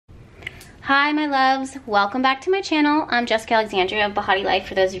Hi my loves, welcome back to my channel. I'm Jessica Alexandria of Bahati Life,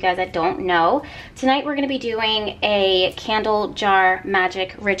 for those of you guys that don't know. Tonight we're going to be doing a candle jar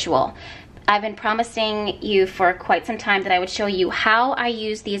magic ritual. I've been promising you for quite some time that I would show you how I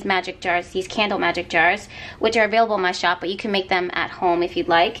use these magic jars, these candle magic jars, which are available in my shop, but you can make them at home if you'd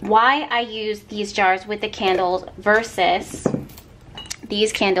like. Why I use these jars with the candles versus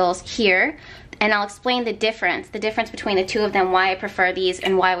these candles here. And I'll explain the difference between the two of them, why I prefer these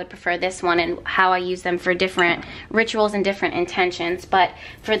and why I would prefer this one, and how I use them for different rituals and different intentions. But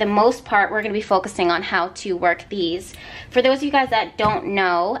for the most part, we're going to be focusing on how to work these. For those of you guys that don't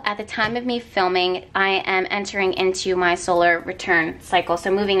know, at the time of me filming, I am entering into my solar return cycle. So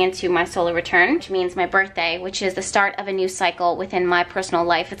moving into my solar return, which means my birthday, which is the start of a new cycle within my personal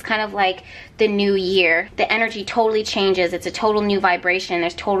life. It's kind of like the new year. The energy totally changes. It's a total new vibration.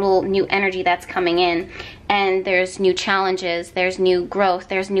 There's total new energy that's coming in, and there's new challenges, there's new growth,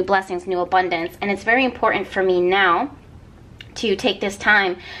 there's new blessings, new abundance. And it's very important for me now to take this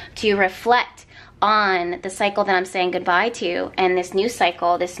time to reflect on the cycle that I'm saying goodbye to, and this new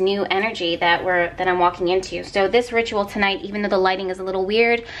cycle, this new energy that I'm walking into. So this ritual tonight, even though the lighting is a little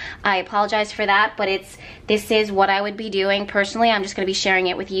weird, I apologize for that, but this is what I would be doing personally. I'm just going to be sharing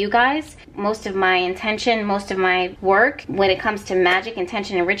it with you guys. Most of my intention, most of my work when it comes to magic,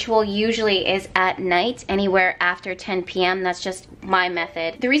 intention, and ritual usually is at night, anywhere after 10 p.m. That's just my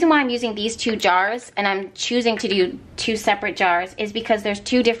method. The reason why I'm using these two jars, and I'm choosing to do two separate jars, is because there's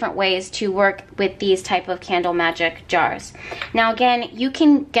two different ways to work with these type of candle magic jars. Now again, you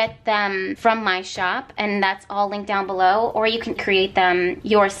can get them from my shop, and that's all linked down below, or you can create them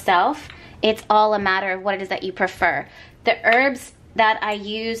yourself. It's all a matter of what it is that you prefer. The herbs that I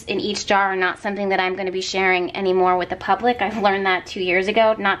use in each jar are not something that I'm going to be sharing anymore with the public. I've learned that 2 years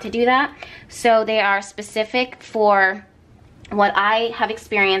ago not to do that. So they are specific for what I have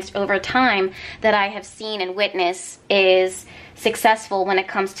experienced over time, that I have seen and witnessed is successful when it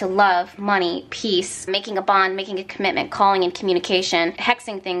comes to love, money, peace, making a bond, making a commitment, calling and communication,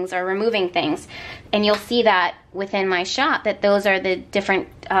 hexing things or removing things. And you'll see that within my shop, that those are the different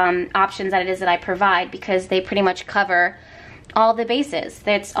options that it is that I provide, because they pretty much cover all the bases.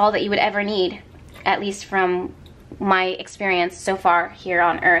 That's all that you would ever need, at least from my experience so far here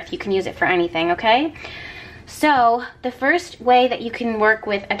on Earth. You can use it for anything, okay? So the first way that you can work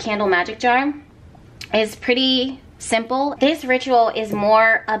with a candle magic jar is pretty simple. This ritual is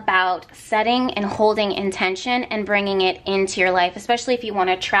more about setting and holding intention and bringing it into your life, especially if you want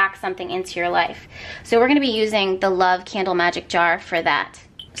to attract something into your life. So we're going to be using the Love Candle Magic Jar for that.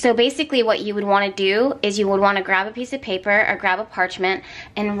 So basically what you would want to do is you would want to grab a piece of paper or grab a parchment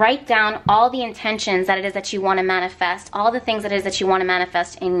and write down all the intentions that it is that you want to manifest, all the things that it is that you want to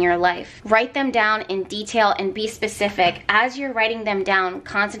manifest in your life. Write them down in detail and be specific. As you're writing them down,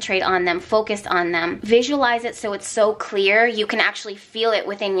 concentrate on them, focus on them. Visualize it so it's so clear you can actually feel it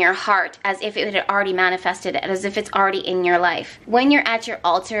within your heart, as if it had already manifested, as if it's already in your life. When you're at your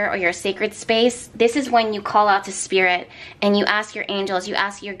altar or your sacred space, this is when you call out to spirit and you ask your angels, you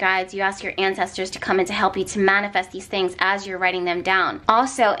ask your guides, you ask your ancestors to come in to help you to manifest these things as you're writing them down.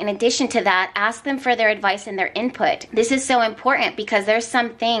 Also, in addition to that, ask them for their advice and their input. This is so important because there's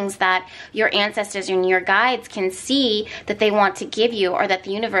some things that your ancestors and your guides can see that they want to give you, or that the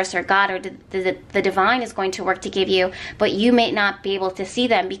universe or God or the divine is going to work to give you, but you may not be able to see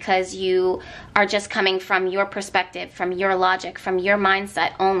them because you are just coming from your perspective, from your logic, from your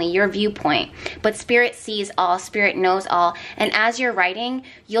mindset only, your viewpoint. But spirit sees all, spirit knows all, and as you're writing,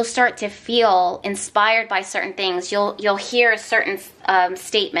 you'll start to feel inspired by certain things. You'll hear a certain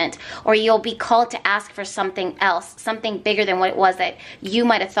statement, or you'll be called to ask for something else, something bigger than what it was that you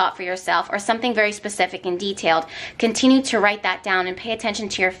might have thought for yourself, or something very specific and detailed. Continue to write that down and pay attention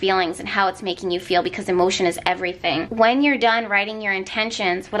to your feelings and how it's making you feel, because emotion is everything. When you're done writing your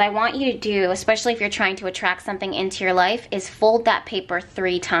intentions, what I want you to do, especially if you're trying to attract something into your life, is fold that paper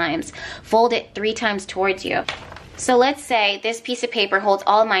 3 times. Fold it 3 times towards you. So let's say this piece of paper holds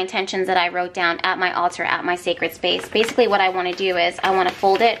all of my intentions that I wrote down at my altar, at my sacred space. Basically what I want to do is I want to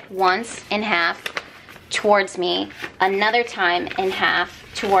fold it once in half towards me, another time in half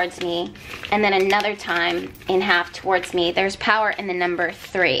towards me, and then another time in half towards me. There's power in the number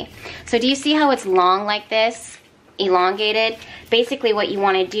 3. So do you see how it's long like this? Elongated. Basically what you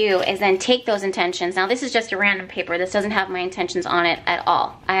want to do is then take those intentions. Now this is just a random paper. This doesn't have my intentions on it at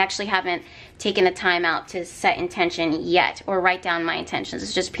all. I actually haven't taken a time out to set intention yet or write down my intentions.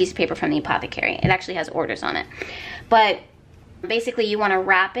 It's just a piece of paper from the apothecary. It actually has orders on it. But basically you want to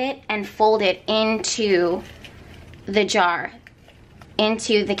wrap it and fold it into the jar,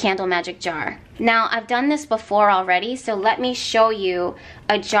 into the candle magic jar. Now, I've done this before already, so let me show you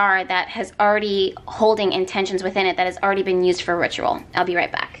a jar that has already holding intentions within it that has already been used for ritual. I'll be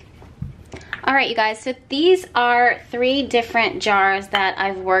right back. All right, you guys, so these are 3 different jars that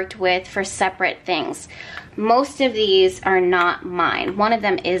I've worked with for separate things. Most of these are not mine. One of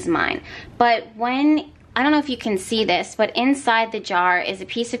them is mine. But I don't know if you can see this, but inside the jar is a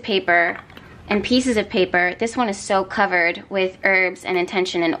piece of paper and pieces of paper. This one is so covered with herbs and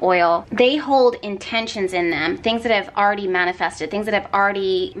intention and oil. They hold intentions in them, things that have already manifested, things that have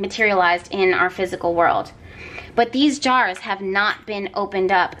already materialized in our physical world. But these jars have not been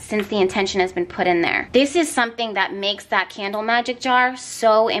opened up since the intention has been put in there. This is something that makes that candle magic jar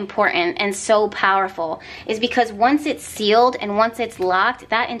so important and so powerful, is because once it's sealed and once it's locked,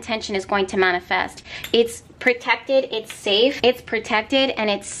 that intention is going to manifest. It's protected, it's safe, it's protected and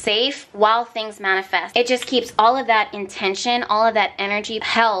it's safe while things manifest. It just keeps all of that intention, all of that energy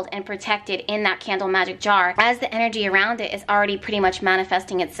held and protected in that candle magic jar as the energy around it is already pretty much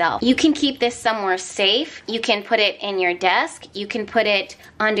manifesting itself. You can keep this somewhere safe. You can put it in your desk, you can put it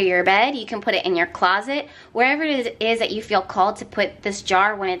under your bed, you can put it in your closet. Wherever it is that you feel called to put this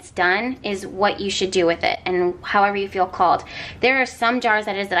jar when it's done is what you should do with it, and however you feel called. There are some jars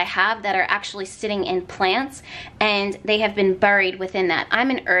that I have that are actually sitting in plants, and they have been buried within that. I'm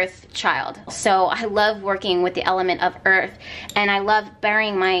an earth child, so I love working with the element of earth, and I love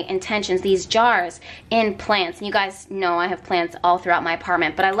burying my intentions, these jars, in plants. And you guys know I have plants all throughout my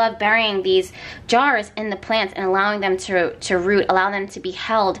apartment, but I love burying these jars in the plants and allowing them to root, allow them to be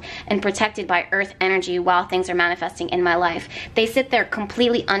held and protected by earth energy while things are manifesting in my life. They sit there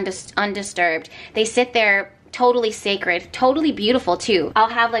completely undisturbed. They sit there totally sacred, totally beautiful too. I'll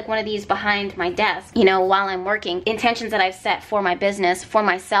have like one of these behind my desk, you know, while I'm working. Intentions that I've set for my business, for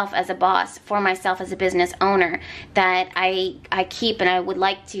myself as a boss, for myself as a business owner, that I keep, and I would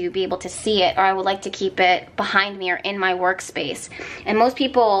like to be able to see it, or I would like to keep it behind me or in my workspace. And most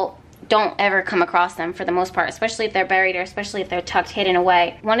people don't ever come across them for the most part, especially if they're buried or especially if they're tucked hidden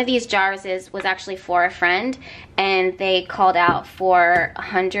away. One of these jars was actually for a friend, and they called out for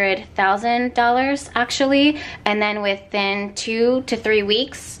 $100,000 actually, and then within 2 to 3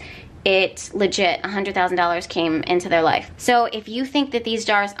 weeks, it legit $100,000 came into their life. So if you think that these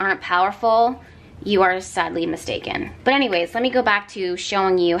jars aren't powerful, you are sadly mistaken. But anyways, let me go back to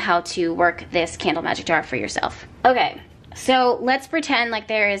showing you how to work this candle magic jar for yourself. Okay. So let's pretend like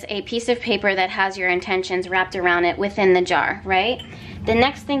there is a piece of paper that has your intentions wrapped around it within the jar, right? The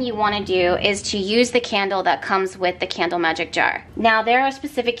next thing you want to do is to use the candle that comes with the candle magic jar. Now, there are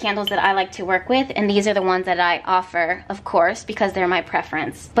specific candles that I like to work with, and these are the ones that I offer, of course, because they're my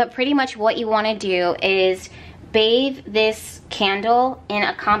preference. But pretty much what you want to do is bathe this candle in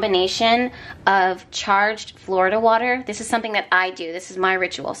a combination of charged Florida water. This is something that I do. This is my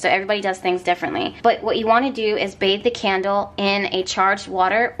ritual. So everybody does things differently. But what you want to do is bathe the candle in a charged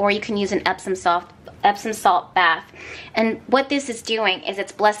water, or you can use an Epsom salt bath. And what this is doing is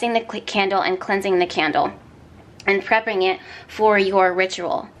it's blessing the candle and cleansing the candle and prepping it for your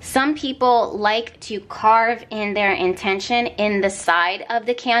ritual. Some people like to carve in their intention in the side of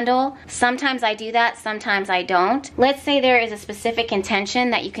the candle. Sometimes I do that, sometimes I don't. Let's say there is a specific intention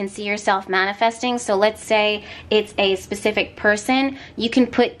that you can see yourself manifesting. So let's say it's a specific person. You can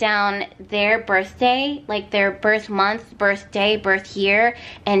put down their birthday, like their birth month, birthday, birth year,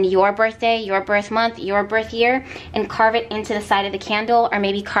 and your birthday, your birth month, your birth year, and carve it into the side of the candle, or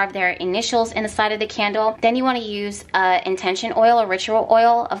maybe carve their initials in the side of the candle. Then you want to use intention oil or ritual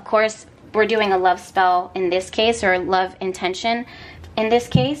oil. Of course, we're doing a love spell in this case, or love intention in this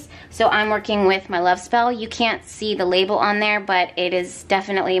case. So I'm working with my love spell. You can't see the label on there, but it is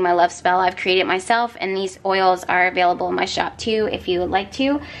definitely my love spell. I've created it myself, and these oils are available in my shop too if you would like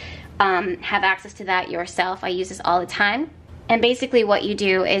to have access to that yourself. I use this all the time. And basically what you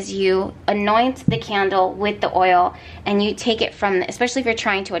do is you anoint the candle with the oil, and you take it from, especially if you're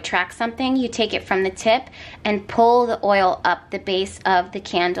trying to attract something, you take it from the tip and pull the oil up the base of the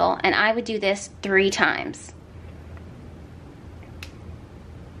candle. And I would do this 3 times.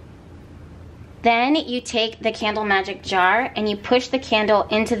 Then you take the candle magic jar and you push the candle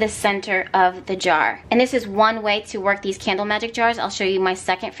into the center of the jar. And this is one way to work these candle magic jars. I'll show you my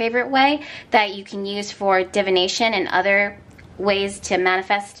second favorite way that you can use for divination and other ways to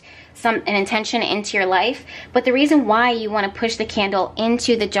manifest an intention into your life. But the reason why you want to push the candle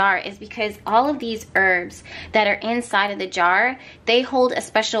into the jar is because all of these herbs that are inside of the jar, they hold a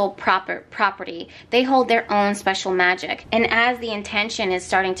special property. They hold their own special magic. And as the intention is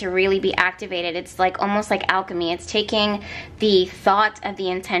starting to really be activated, it's like almost like alchemy. It's taking the thought of the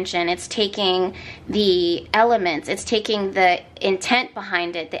intention, it's taking the elements, it's taking the intent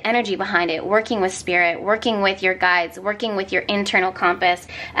behind it, the energy behind it, working with spirit, working with your guides, working with your internal compass.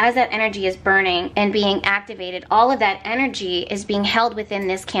 As that energy is burning and being activated, all of that energy is being held within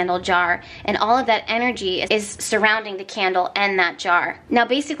this candle jar, and all of that energy is surrounding the candle and that jar. Now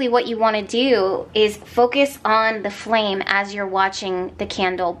basically what you want to do is focus on the flame as you're watching the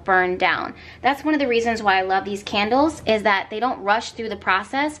candle burn down. That's one of the reasons why I love these candles, is that they don't rush through the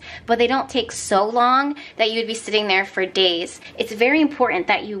process, but they don't take so long that you'd be sitting there for days. It's very important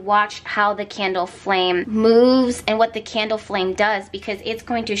that you watch how the candle flame moves and what the candle flame does, because it's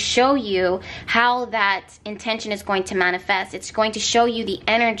going to show you how that intention is going to manifest. It's going to show you the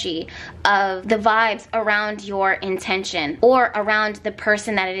energy of the vibes around your intention, or around the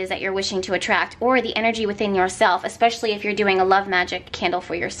person that it is that you're wishing to attract, or the energy within yourself, especially if you're doing a love magic candle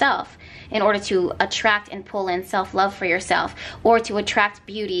for yourself, in order to attract and pull in self-love for yourself, or to attract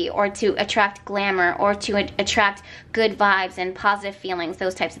beauty, or to attract glamour, or to attract good vibes and positive feelings,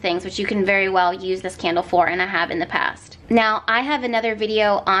 those types of things, which you can very well use this candle for, and I have in the past. Now, I have another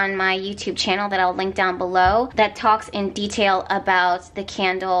video on my YouTube channel that I'll link down below that talks in detail about the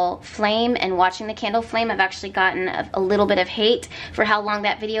candle flame and watching the candle flame. I've actually gotten a little bit of hate for how long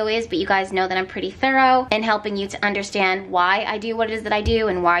that video is, but you guys know that I'm pretty thorough in helping you to understand why I do what it is that I do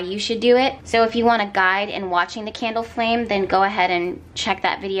and why you should do it. So if you want a guide in watching the candle flame, then go ahead and check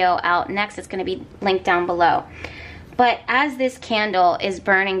that video out next. It's going to be linked down below. But as this candle is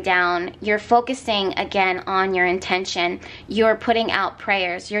burning down, you're focusing again on your intention. You're putting out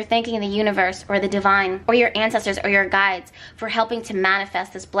prayers. You're thanking the universe or the divine or your ancestors or your guides for helping to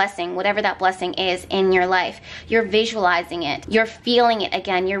manifest this blessing, whatever that blessing is in your life. You're visualizing it. You're feeling it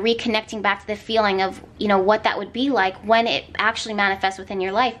again. You're reconnecting back to the feeling of, you know, what that would be like when it actually manifests within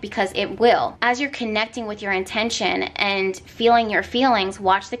your life, because it will. As you're connecting with your intention and feeling your feelings,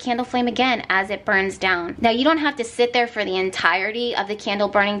 watch the candle flame again as it burns down. Now, you don't have to sit there for the entirety of the candle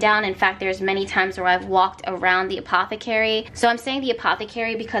burning down. In fact, there's many times where I've walked around the apothecary. So I'm saying the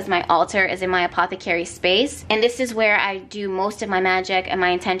apothecary because my altar is in my apothecary space, and this is where I do most of my magic and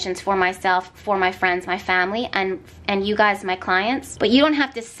my intentions for myself, for my friends, my family, and you guys, my clients. But you don't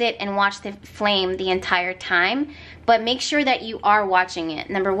have to sit and watch the flame the entire time, but make sure that you are watching it.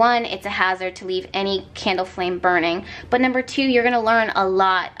 Number one, it's a hazard to leave any candle flame burning. But number two, you're gonna learn a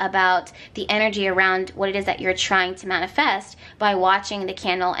lot about the energy around what it is that you're trying to manifest by watching the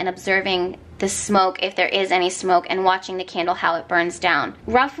candle and observing the smoke, if there is any smoke, and watching the candle how it burns down.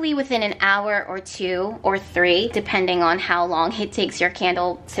 Roughly within an hour or 2 or 3, depending on how long it takes your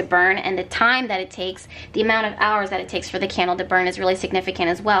candle to burn, and the time that it takes, the amount of hours that it takes for the candle to burn is really significant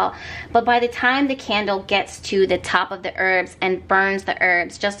as well. But by the time the candle gets to the top of the herbs and burns the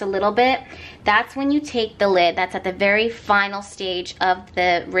herbs just a little bit, that's when you take the lid. That's at the very final stage of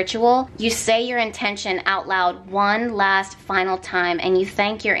the ritual. You say your intention out loud one last final time, and you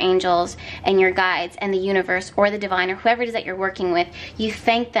thank your angels and your guides and the universe or the divine or whoever it is that you're working with. You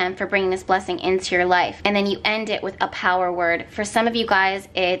thank them for bringing this blessing into your life, and then you end it with a power word. For some of you guys,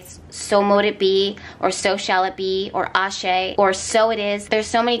 it's so mote it be, or so shall it be, or ashe, or so it is. There's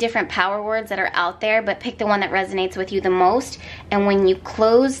so many different power words that are out there, but pick the one that resonates with you the most. And when you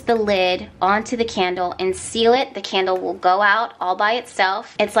close the lid onto the candle and seal it, the candle will go out all by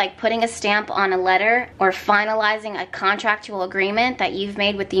itself. It's like putting a stamp on a letter or finalizing a contractual agreement that you've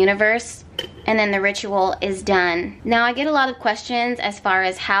made with the universe, and then the ritual is done. Now, I get a lot of questions as far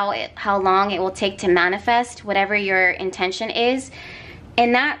as how long it will take to manifest whatever your intention is.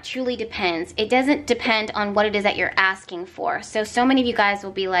 And that truly depends. It doesn't depend on what it is that you're asking for. So many of you guys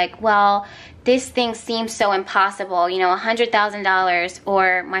will be like, well, this thing seems so impossible, you know, $100,000,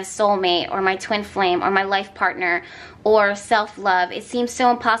 or my soulmate, or my twin flame, or my life partner, or self-love. It seems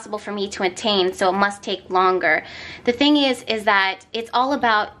so impossible for me to attain, so it must take longer. The thing is that it's all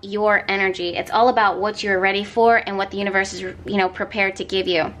about your energy. It's all about what you're ready for and what the universe is, you know, prepared to give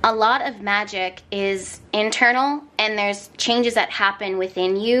you. A lot of magic is internal, and there's changes that happen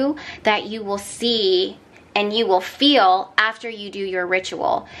within you that you will see and you will feel after you do your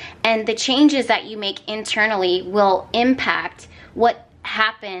ritual. And the changes that you make internally will impact what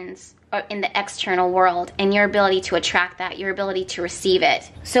happens in the external world and your ability to attract that, your ability to receive it.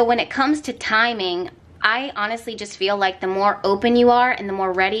 So when it comes to timing, I honestly just feel like the more open you are and the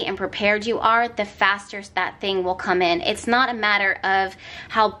more ready and prepared you are, the faster that thing will come in. It's not a matter of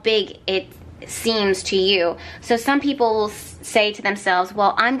how big it seems to you. So some people will say to themselves,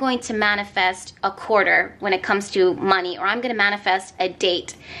 well, I'm going to manifest a quarter when it comes to money, or I'm going to manifest a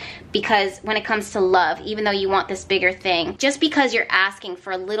date. Because when it comes to love, even though you want this bigger thing, just because you're asking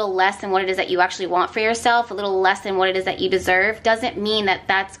for a little less than what it is that you actually want for yourself, a little less than what it is that you deserve, doesn't mean that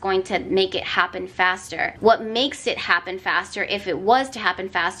that's going to make it happen faster. What makes it happen faster, if it was to happen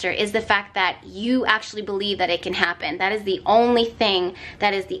faster, is the fact that you actually believe that it can happen. That is the only thing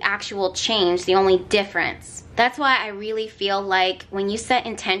that is the actual change, the only difference. That's why I really feel like when you set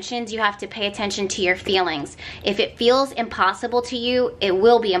intentions, you have to pay attention to your feelings. If it feels impossible to you, it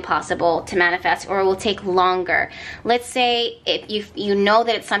will be impossible to manifest, or it will take longer. Let's say if you know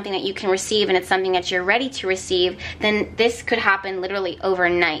that it's something that you can receive and it's something that you're ready to receive, then this could happen literally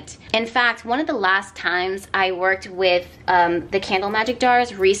overnight. In fact, one of the last times I worked with the candle magic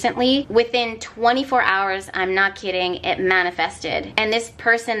jars recently, within 24 hours, I'm not kidding, it manifested. And this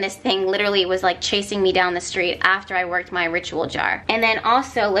thing literally was like chasing me down the street after I worked my ritual jar. And then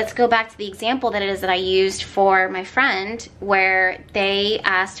also, let's go back to the example that it is that I used for my friend, where they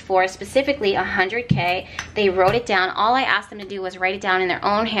asked for specifically 100K. They wrote it down. All I asked them to do was write it down in their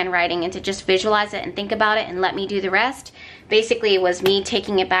own handwriting and to just visualize it and think about it and let me do the rest. Basically, it was me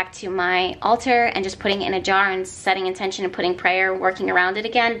taking it back to my altar and just putting it in a jar and setting intention and putting prayer, working around it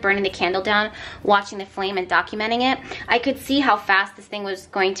again, burning the candle down, watching the flame and documenting it. I could see how fast this thing was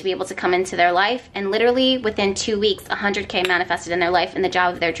going to be able to come into their life, and literally within 2 weeks, 100K manifested in their life in the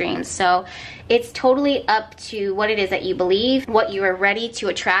job of their dreams. So it's totally up to what it is that you believe, what you are ready to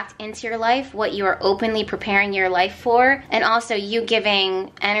attract into your life, what you are openly preparing your life for, and also you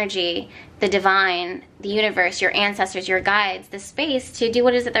giving energy, the divine, the universe, your ancestors, your guides, the space to do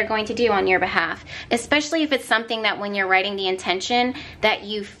what it is that they're going to do on your behalf. Especially if it's something that when you're writing the intention that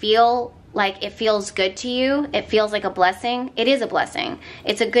you feel like it feels good to you, it feels like a blessing, it is a blessing.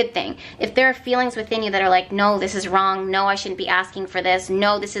 It's a good thing. If there are feelings within you that are like, no, this is wrong, no, I shouldn't be asking for this,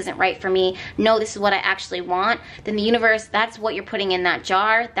 no, this isn't right for me, no, this is what I actually want, then the universe, that's what you're putting in that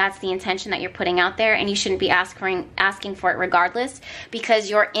jar, that's the intention that you're putting out there, and you shouldn't be asking for it regardless, because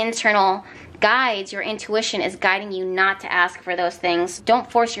your internal guides, your intuition is guiding you not to ask for those things.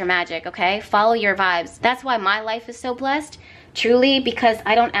 Don't force your magic, okay? Follow your vibes. That's why my life is so blessed. Truly, because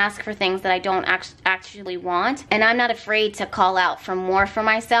I don't ask for things that I don't actually want, and I'm not afraid to call out for more for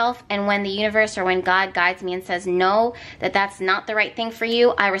myself. And when the universe or when God guides me and says no, that that's not the right thing for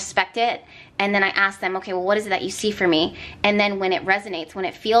you, I respect it. And then I ask them, okay, well, what is it that you see for me? And then when it resonates, when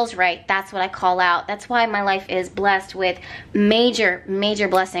it feels right, that's what I call out. That's why my life is blessed with major, major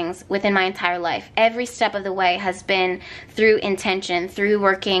blessings within my entire life. Every step of the way has been through intention, through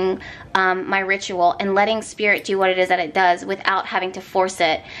working my ritual and letting spirit do what it is that it does without having to force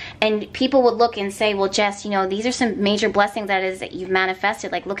it. And people would look and say, well, Jess, you know, these are some major blessings that you've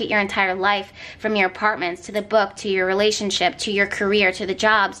manifested. Like, look at your entire life, from your apartments to the book to your relationship to your career to the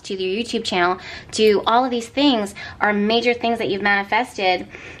jobs to your YouTube channel to all of these things are major things that you've manifested,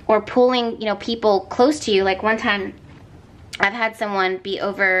 or pulling, you know, people close to you. Like one time I've had someone be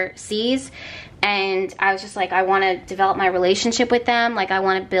overseas and I was just like, I want to develop my relationship with them. Like, I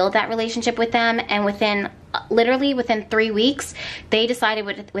want to build that relationship with them. And literally within 3 weeks, they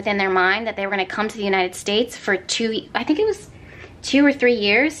decided within their mind that they were going to come to the United States for I think it was 2 or 3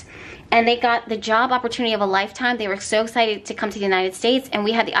 years. And they got the job opportunity of a lifetime. They were so excited to come to the United States, and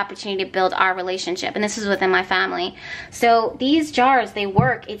we had the opportunity to build our relationship. And this is within my family. So these jars, they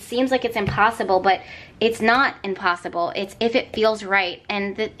work. It seems like it's impossible, but it's not impossible. It's if it feels right.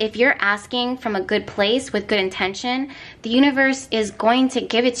 And if you're asking from a good place with good intention, the universe is going to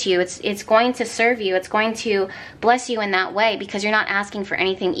give it to you. It's going to serve you. It's going to bless you in that way, because you're not asking for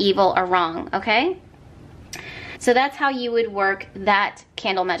anything evil or wrong, okay? So that's how you would work that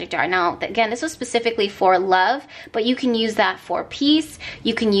candle magic jar. Now, again, this was specifically for love, but you can use that for peace.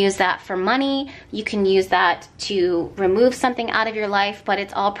 You can use that for money. You can use that to remove something out of your life, but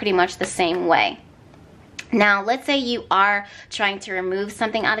it's all pretty much the same way. Now, let's say you are trying to remove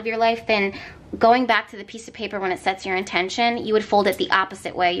something out of your life, then going back to the piece of paper when it sets your intention, you would fold it the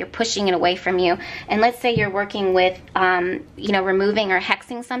opposite way. You're pushing it away from you. And let's say you're working with, you know, removing or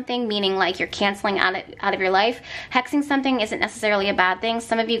hexing something, meaning like you're canceling out of your life. Hexing something isn't necessarily a bad thing.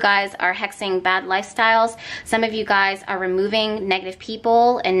 Some of you guys are hexing bad lifestyles. Some of you guys are removing negative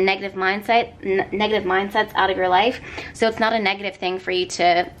people and negative mindsets out of your life. So it's not a negative thing for you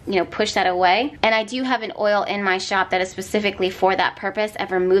to, you know, push that away. And I do have an oil in my shop that is specifically for that purpose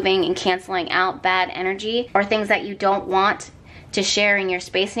of removing and canceling out bad energy or things that you don't want to share in your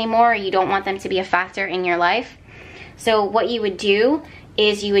space anymore, or you don't want them to be a factor in your life. So what you would do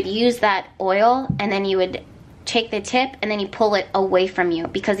is you would use that oil, and then you would take the tip and then you pull it away from you,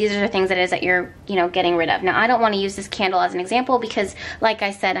 because these are the things that you're, you know, getting rid of. Now, I don't want to use this candle as an example because, like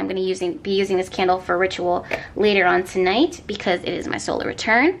I said, I'm going to be using this candle for ritual later on tonight, because it is my solar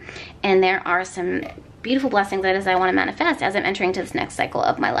return, and there are some beautiful blessings that I want to manifest as I'm entering to this next cycle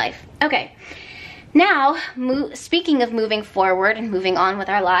of my life. Okay. Now, speaking of moving forward and moving on with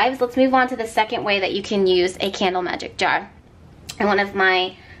our lives, let's move on to the second way that you can use a candle magic jar. And one of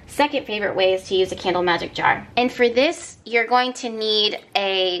my second favorite ways to use a candle magic jar. And for this, you're going to need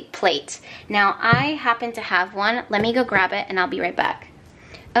a plate. Now, I happen to have one. Let me go grab it and I'll be right back.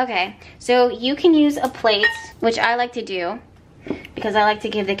 Okay, so you can use a plate, which I like to do because I like to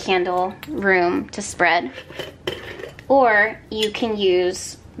give the candle room to spread. Or you can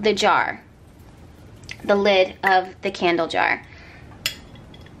use the jar, the lid of the candle jar.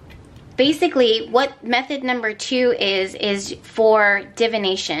 Basically, what method number 2 is for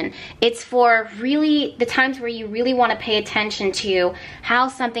divination. It's for really the times where you really want to pay attention to how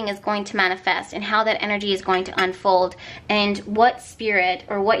something is going to manifest and how that energy is going to unfold, and what spirit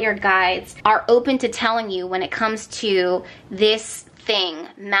or what your guides are open to telling you when it comes to this thing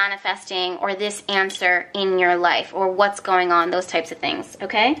manifesting or this answer in your life, or what's going on, those types of things,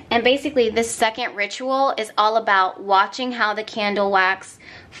 okay? And basically, this second ritual is all about watching how the candle wax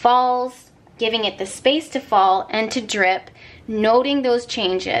falls, giving it the space to fall and to drip, noting those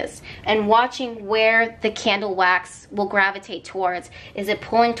changes, and watching where the candle wax will gravitate towards. Is it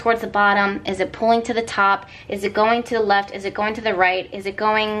pulling towards the bottom? Is it pulling to the top? Is it going to the left? Is it going to the right? Is it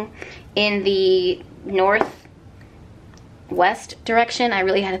going in the north west direction? I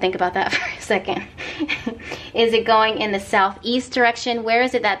really had to think about that for a second. Is it going in the southeast direction? Where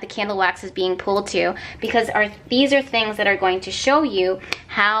is it that the candle wax is being pulled to? Because these are things that are going to show you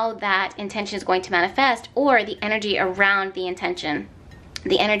how that intention is going to manifest, or the energy around the intention,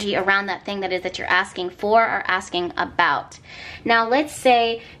 the energy around that thing that you're asking for or asking about. Now, let's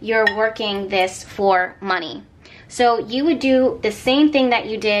say you're working this for money. So you would do the same thing that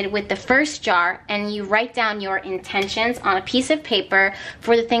you did with the first jar, and you write down your intentions on a piece of paper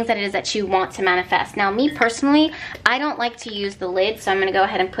for the things that it is that you want to manifest. Now, me personally, I don't like to use the lid, so I'm going to go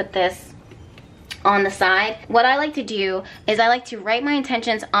ahead and put this on the side. What I like to do is I like to write my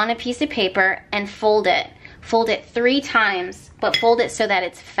intentions on a piece of paper and fold it. Fold it 3 times, but fold it so that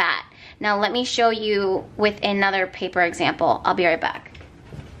it's fat. Now, let me show you with another paper example. I'll be right back.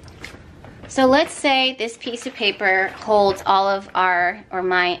 So let's say this piece of paper holds all of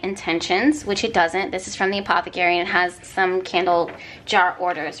my intentions, which it doesn't. This is from the apothecary and it has some candle jar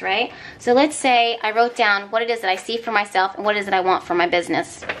orders, right? So let's say I wrote down what it is that I see for myself and what it is that I want for my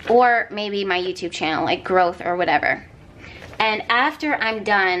business, or maybe my YouTube channel, like growth or whatever. And after I'm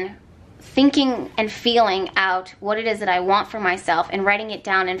done thinking and feeling out what it is that I want for myself and writing it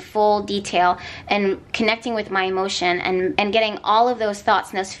down in full detail and connecting with my emotion and getting all of those thoughts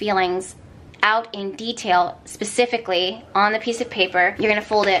and those feelings out in detail, specifically on the piece of paper, you're going to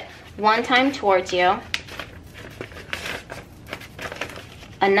fold it 1 time towards you,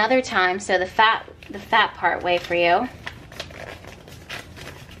 another time, so the fat part way for you,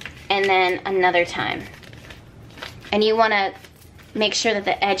 and then another time. And you want to make sure that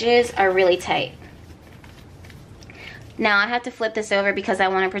the edges are really tight. Now, I have to flip this over because I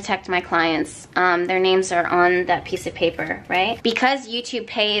want to protect my clients. Their names are on that piece of paper, right? Because YouTube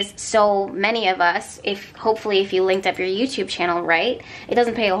pays so many of us, hopefully if you linked up your YouTube channel right, it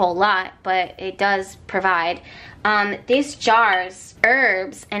doesn't pay a whole lot, but it does provide. These jars,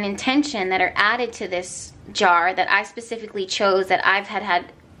 herbs, and intention that are added to this jar that I specifically chose, that I've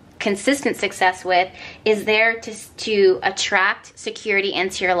had consistent success with, is there to attract security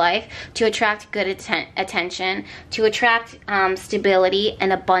into your life, to attract good attention, to attract stability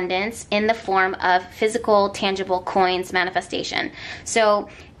and abundance in the form of physical, tangible coins manifestation. So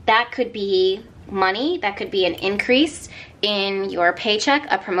that could be money, that could be an increase in your paycheck,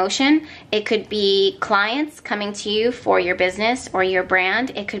 a promotion. It could be clients coming to you for your business or your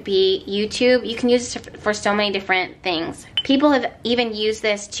brand. It could be YouTube. You can use it for so many different things. People have even used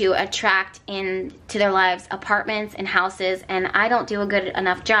this to attract into their lives apartments and houses, and I don't do a good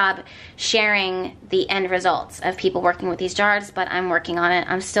enough job sharing the end results of people working with these jars, but I'm working on it.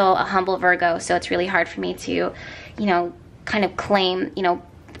 I'm still a humble Virgo, so it's really hard for me to, kind of claim,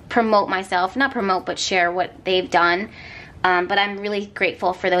 promote myself, not promote, but share what they've done. But I'm really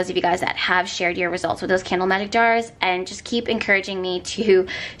grateful for those of you guys that have shared your results with those candle magic jars, and just keep encouraging me to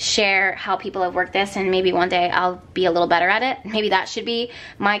share how people have worked this, and maybe one day I'll be a little better at it. Maybe that should be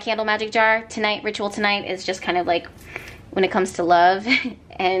my candle magic jar tonight. Ritual tonight is just kind of like when it comes to love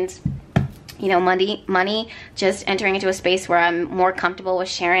and, you know, money, just entering into a space where I'm more comfortable with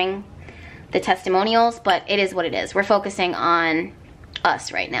sharing the testimonials, but it is what it is. We're focusing on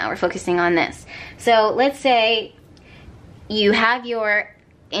us right now. We're focusing on this. So let's say you have your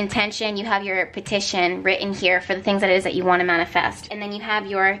intention, you have your petition written here for the things that it is that you want to manifest, and then you have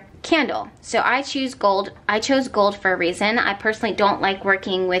your candle. So I choose gold. I chose gold for a reason. I personally don't like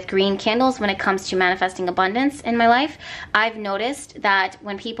working with green candles when it comes to manifesting abundance in my life. I've noticed that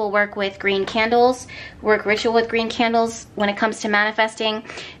when people work with green candles, work ritual with green candles, when it comes to manifesting,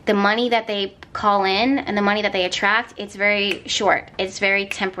 the money that they call in and the money that they attract, it's very short. It's very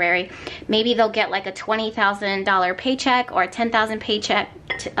temporary. Maybe they'll get like a $20,000 paycheck or a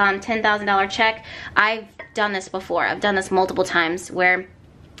 $10,000 check. I've done this before. I've done this multiple times where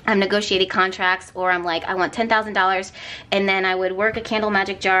I've negotiated contracts, or I'm like, I want $10,000, and then I would work a candle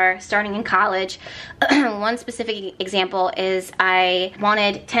magic jar starting in college. One specific example is I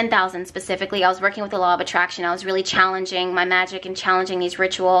wanted $10,000 specifically. I was working with the law of attraction. I was really challenging my magic and challenging these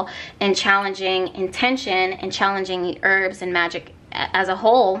ritual and challenging intention and challenging the herbs and magic as a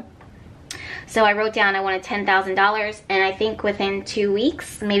whole. So I wrote down I wanted $10,000, and I think within 2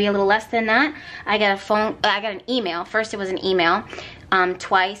 weeks, maybe a little less than that, I got an email. First it was an email,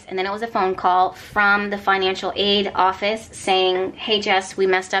 twice, and then it was a phone call from the financial aid office saying, hey Jess, we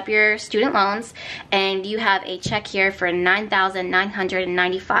messed up your student loans, and you have a check here for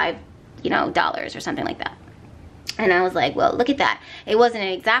 $9,995, dollars or something like that. And I was like, well, look at that. It wasn't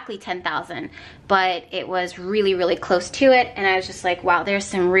exactly 10,000, but it was really, really close to it. And I was just like, wow, there's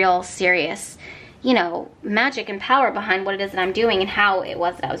some real serious, magic and power behind what it is that I'm doing and how it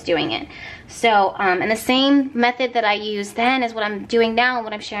was that I was doing it. So, and the same method that I used then is what I'm doing now and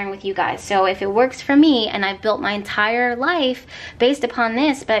what I'm sharing with you guys. So if it works for me, and I've built my entire life based upon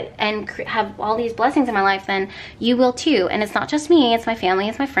this, and have all these blessings in my life, then you will too. And it's not just me, it's my family,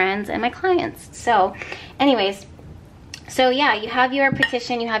 it's my friends, and my clients. So anyways, so yeah, you have your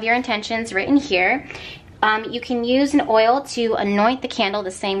petition, you have your intentions written here. You can use an oil to anoint the candle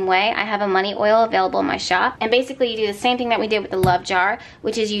the same way. I have a money oil available in my shop. And basically you do the same thing that we did with the love jar,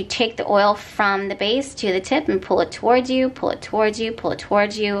 which is you take the oil from the base to the tip and pull it towards you, pull it towards you, pull it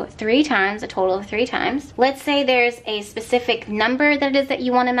towards you 3 times, a total of 3 times. Let's say there's a specific number that it is that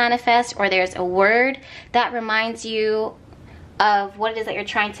you want to manifest, or there's a word that reminds you of what it is that you're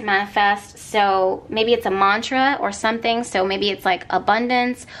trying to manifest. So maybe it's a mantra or something. So maybe it's like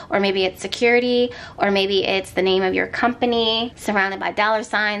abundance, or maybe it's security, or maybe it's the name of your company surrounded by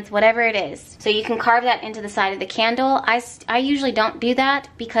 $signs, whatever it is. So you can carve that into the side of the candle. I usually don't do that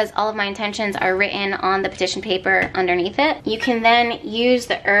because all of my intentions are written on the petition paper underneath it. You can then use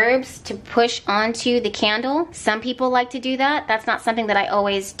the herbs to push onto the candle. Some people like to do that. That's not something that I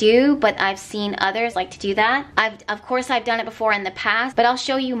always do, but I've seen others like to do that. Of course I've done it before in the past, but I'll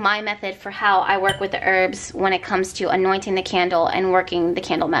show you my method for how I work with the herbs when it comes to anointing the candle and working the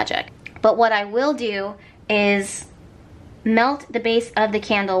candle magic. But what I will do is melt the base of the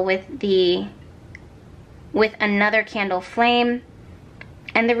candle with another candle flame.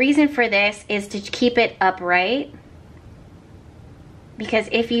 And the reason for this is to keep it upright, because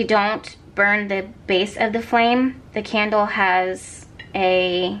if you don't burn the base of the flame, the candle has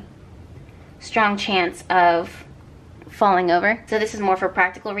a strong chance of falling over. So this is more for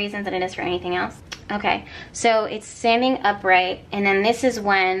practical reasons than it is for anything else. Okay, so it's standing upright, and then this is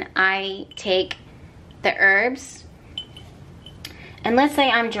when I take the herbs, and let's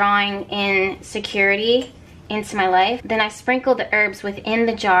say I'm drawing in security into my life, then I sprinkle the herbs within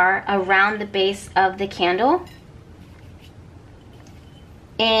the jar around the base of the candle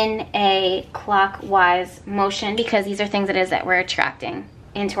in a clockwise motion, because these are things that it is that we're attracting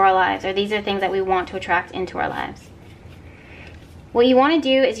into our lives, or these are things that we want to attract into our lives. What you want to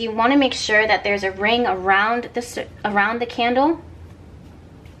do is you want to make sure that there's a ring around the candle,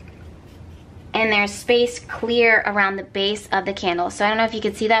 and there's space clear around the base of the candle. So I don't know if you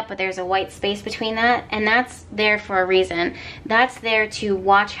can see that, but there's a white space between that, and that's there for a reason. That's there to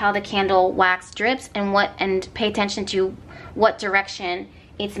watch how the candle wax drips and pay attention to what direction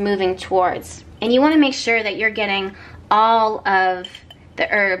it's moving towards. And you want to make sure that you're getting all of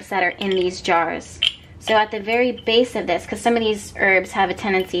the herbs that are in these jars. So at the very base of this, because some of these herbs have a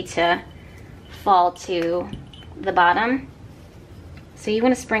tendency to fall to the bottom, so you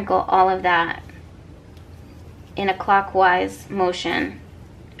want to sprinkle all of that in a clockwise motion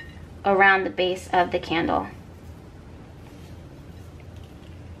around the base of the candle.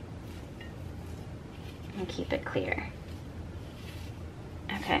 And keep it clear.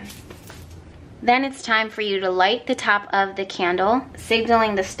 Okay. Then it's time for you to light the top of the candle,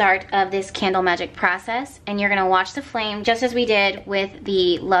 signaling the start of this candle magic process, and you're gonna watch the flame just as we did with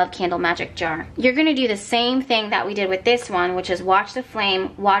the Love Candle Magic Jar. You're gonna do the same thing that we did with this one, which is watch the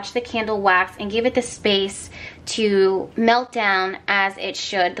flame, watch the candle wax, and give it the space to melt down as it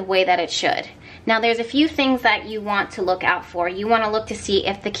should, the way that it should. Now there's a few things that you want to look out for. You want to look to see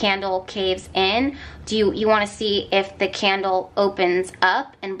if the candle caves in. You want to see if the candle opens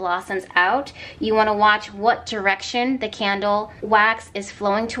up and blossoms out. You want to watch what direction the candle wax is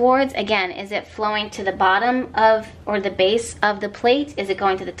flowing towards. Again, is it flowing to the bottom of or the base of the plate? Is it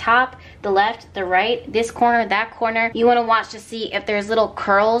going to the top, the left, the right, this corner, that corner? You want to watch to see if there's little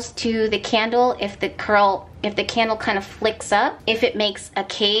curls to the candle, if the candle kind of flicks up, if it makes a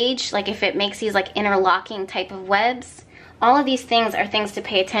cage, like if it makes these like interlocking type of webs. All of these things are things to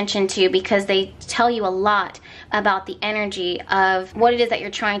pay attention to because they tell you a lot about the energy of what it is that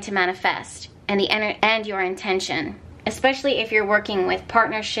you're trying to manifest and your intention. Especially if you're working with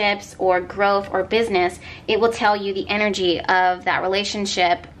partnerships or growth or business, it will tell you the energy of that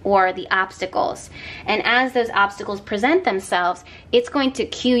relationship or the obstacles. And as those obstacles present themselves, it's going to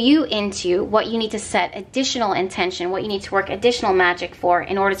cue you into what you need to set additional intention, what you need to work additional magic for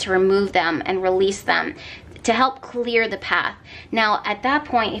in order to remove them and release them, to help clear the path. Now, at that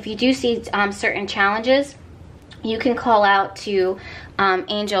point, if you do see certain challenges, you can call out to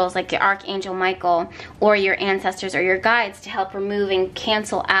angels like the Archangel Michael or your ancestors or your guides to help remove and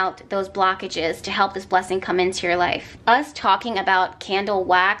cancel out those blockages to help this blessing come into your life. Us talking about candle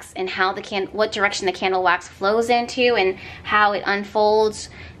wax and how what direction the candle wax flows into and how it unfolds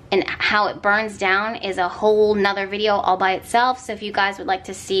and how it burns down is a whole nother video all by itself. So if you guys would like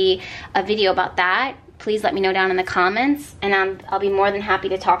to see a video about that, please let me know down in the comments and I'll be more than happy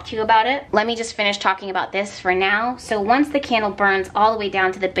to talk to you about it. Let me just finish talking about this for now. So once the candle burns all the way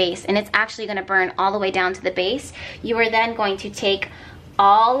down to the base, and it's actually gonna burn all the way down to the base, you are then going to take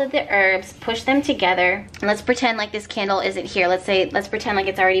all of the herbs, push them together, and let's pretend like this candle isn't here. Let's pretend like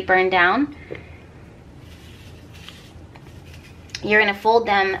it's already burned down. You're gonna fold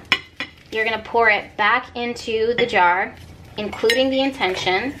them, you're gonna pour it back into the jar, including the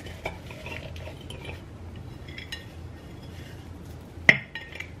intention.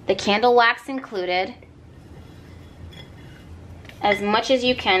 The candle wax included, as much as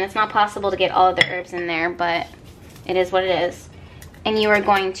you can. It's not possible to get all of the herbs in there, but it is what it is. And you are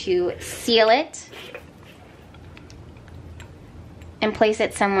going to seal it and place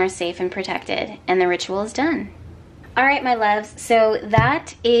it somewhere safe and protected, and the ritual is done. All right, my loves, so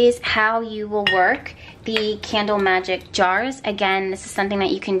that is how you will work the candle magic jars. Again, this is something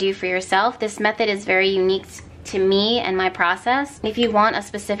that you can do for yourself. This method is very unique to me and my process. If you want a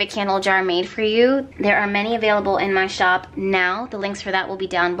specific candle jar made for you, there are many available in my shop now. The links for that will be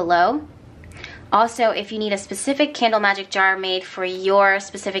down below. Also, if you need a specific candle magic jar made for your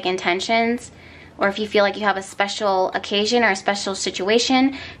specific intentions, or if you feel like you have a special occasion or a special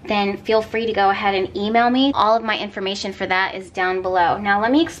situation, then feel free to go ahead and email me. All of my information for that is down below. Now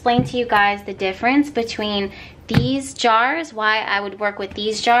let me explain to you guys the difference between these jars, why I would work with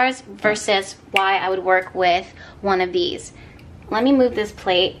these jars versus why I would work with one of these. Let me move this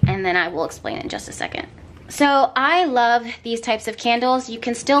plate and then I will explain in just a second. So I love these types of candles. You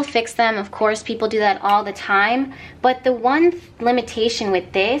can still fix them, of course, people do that all the time, but the one limitation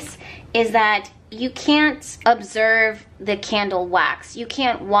with this is that you can't observe the candle wax. You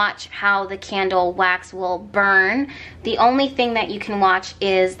can't watch how the candle wax will burn. The only thing that you can watch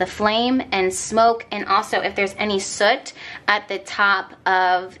is the flame and smoke, and also if there's any soot at the top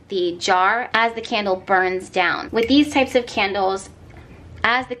of the jar as the candle burns down. With these types of candles,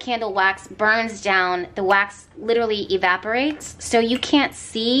 as the candle wax burns down, the wax literally evaporates, so you can't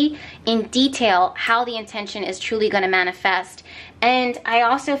see in detail how the intention is truly going to manifest. And I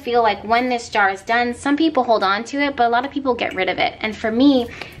also feel like when this jar is done, some people hold on to it, but a lot of people get rid of it. And for me,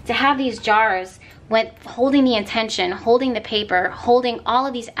 to have these jars with holding the intention, holding the paper, holding all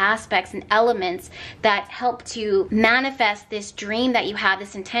of these aspects and elements that help to manifest this dream that you have,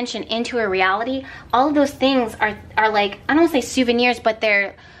 this intention, into a reality, all of those things are like, I don't want to say souvenirs, but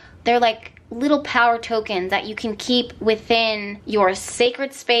they're like little power tokens that you can keep within your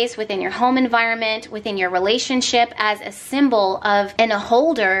sacred space, within your home environment, within your relationship, as a symbol of and a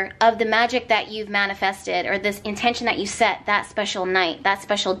holder of the magic that you've manifested, or this intention that you set that special night, that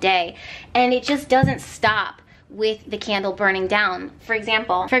special day. And it just doesn't stop with the candle burning down. For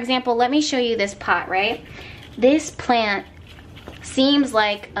example, let me show you this pot, right? This plant seems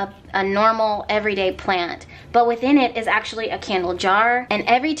like a normal everyday plant, but within it is actually a candle jar, and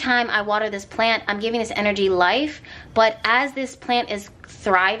every time I water this plant, I'm giving this energy life. But as this plant is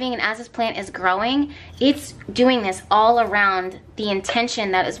thriving and as this plant is growing, it's doing this all around the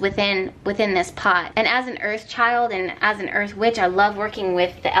intention that is within this pot. And as an earth child and as an earth witch, I love working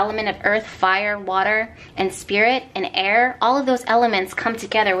with the element of earth, fire, water, and spirit, and air. All of those elements come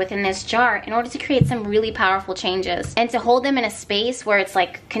together within this jar in order to create some really powerful changes. And to hold them in a space where it's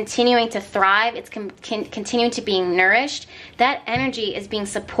like continuing to thrive, it's continuing to being nourished, that energy is being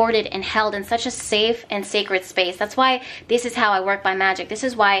supported and held in such a safe and sacred space. That's why this is how I work by magic. This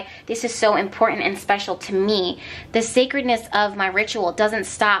is why this is so important and special to me. The sacredness of my ritual doesn't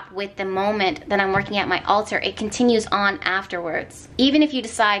stop with the moment that I'm working at my altar. It continues on afterwards. Even if you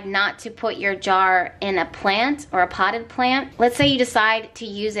decide not to put your jar in a plant or a potted plant, let's say you decide to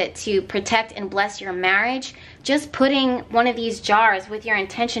use it to protect and bless your marriage, just putting one of these jars with your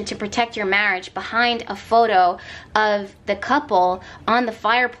intention to protect your marriage behind a photo of the couple on the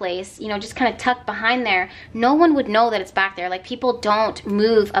fireplace, you know, just kind of tucked behind there, no one would know that it's back there. Like, people don't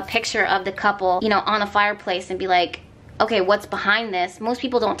move a picture of the couple, you know, on a fireplace and be like, okay, what's behind this? Most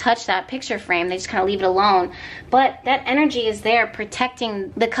people don't touch that picture frame. They just kind of leave it alone. But that energy is there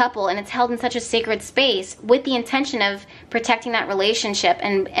protecting the couple, and it's held in such a sacred space with the intention of protecting that relationship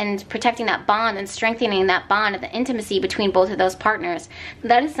and protecting that bond and strengthening that bond and the intimacy between both of those partners.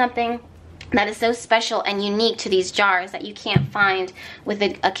 That is something that is so special and unique to these jars that you can't find with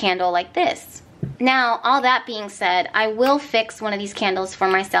a candle like this. Now, all that being said, I will fix one of these candles for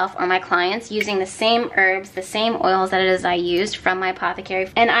myself or my clients using the same herbs, the same oils that it is I used from my apothecary,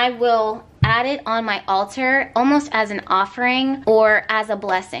 and I will add it on my altar almost as an offering or as a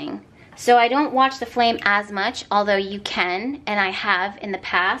blessing. So I don't watch the flame as much, although you can, and I have in the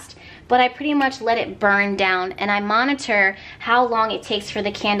past, but I pretty much let it burn down, and I monitor how long it takes for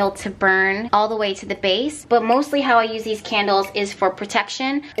the candle to burn all the way to the base. But mostly how I use these candles is for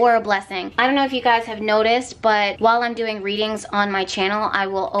protection or a blessing. I don't know if you guys have noticed, but while I'm doing readings on my channel, I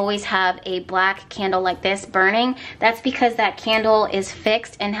will always have a black candle like this burning. That's because that candle is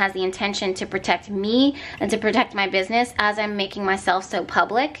fixed and has the intention to protect me and to protect my business as I'm making myself so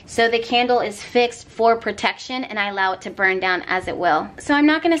public. So the candle is fixed for protection, and I allow it to burn down as it will. So I'm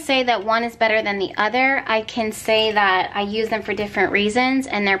not going to say that one is better than the other. I can say that I use them for different reasons,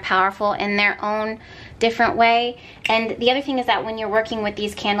 and they're powerful in their own different way. And the other thing is that when you're working with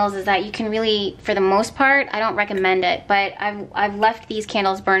these candles is that you can really, for the most part, I don't recommend it, but I've left these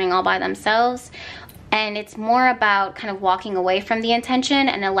candles burning all by themselves. And it's more about kind of walking away from the intention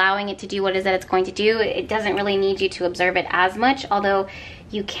and allowing it to do what it is that it's going to do. It doesn't really need you to observe it as much, although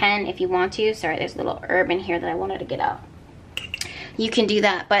you can if you want to. Sorry, there's a little herb in here that I wanted to get out. You can do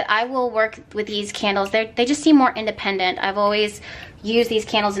that, but I will work with these candles. They just seem more independent. I've always used these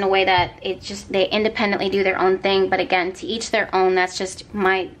candles in a way that they independently do their own thing, but again, to each their own. This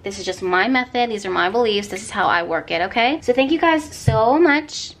is just my method. These are my beliefs. This is how I work it, okay? So thank you guys so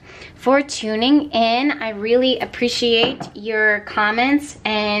much for tuning in. I really appreciate your comments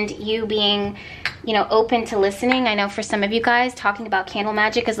and you being, you know, open to listening. I know for some of you guys, talking about candle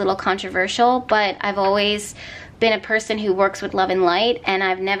magic is a little controversial, but I've always been a person who works with love and light, and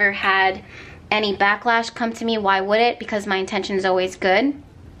I've never had any backlash come to me. Why would it? Because my intention is always good.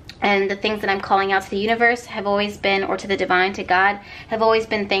 And the things that I'm calling out to the universe have always been, or to the divine, to God, have always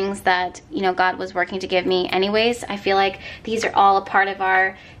been things that, you know, God was working to give me anyways. I feel like these are all a part of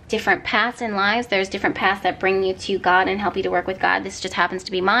our different paths in lives. There's different paths that bring you to God and help you to work with God. This just happens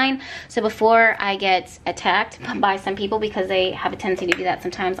to be mine. So before I get attacked by some people, because they have a tendency to do that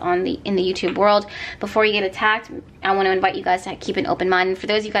sometimes in the YouTube world, before you get attacked, I want to invite you guys to keep an open mind. And for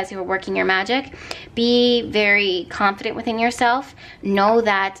those of you guys who are working your magic, be very confident within yourself. Know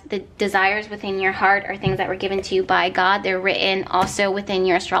that the desires within your heart are things that were given to you by God. They're written also within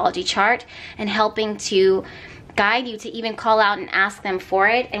your astrology chart and helping to guide you to even call out and ask them for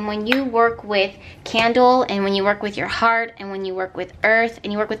it. And when you work with candle, and when you work with your heart, and when you work with earth,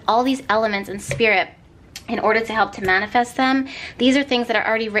 and you work with all these elements and spirit in order to help to manifest them, these are things that are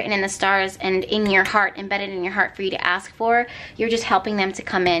already written in the stars and in your heart, embedded in your heart for you to ask for. You're just helping them to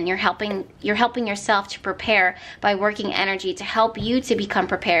come in. You're helping yourself to prepare by working energy to help you to become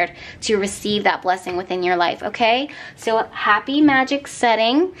prepared to receive that blessing within your life, okay? So happy magic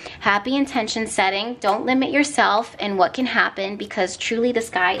setting, happy intention setting. Don't limit yourself in what can happen, because truly the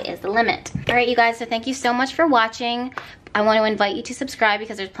sky is the limit. All right, you guys, so thank you so much for watching. I want to invite you to subscribe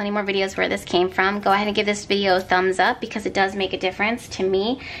because there's plenty more videos where this came from. Go ahead and give this video a thumbs up because it does make a difference to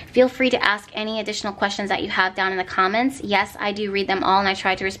me. Feel free to ask any additional questions that you have down in the comments. Yes, I do read them all and I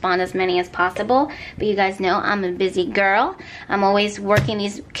try to respond as many as possible, but you guys know I'm a busy girl. I'm always working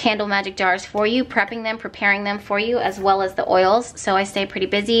these candle magic jars for you, prepping them, preparing them for you, as well as the oils. So I stay pretty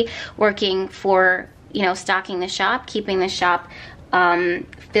busy working for, you know, stocking the shop, keeping the shop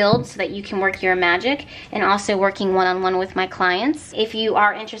filled so that you can work your magic, and also working one-on-one with my clients. If you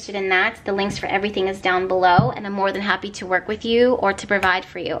are interested in that, the links for everything is down below, and I'm more than happy to work with you or to provide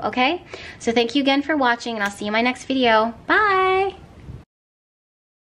for you, okay? So thank you again for watching, and I'll see you in my next video. Bye!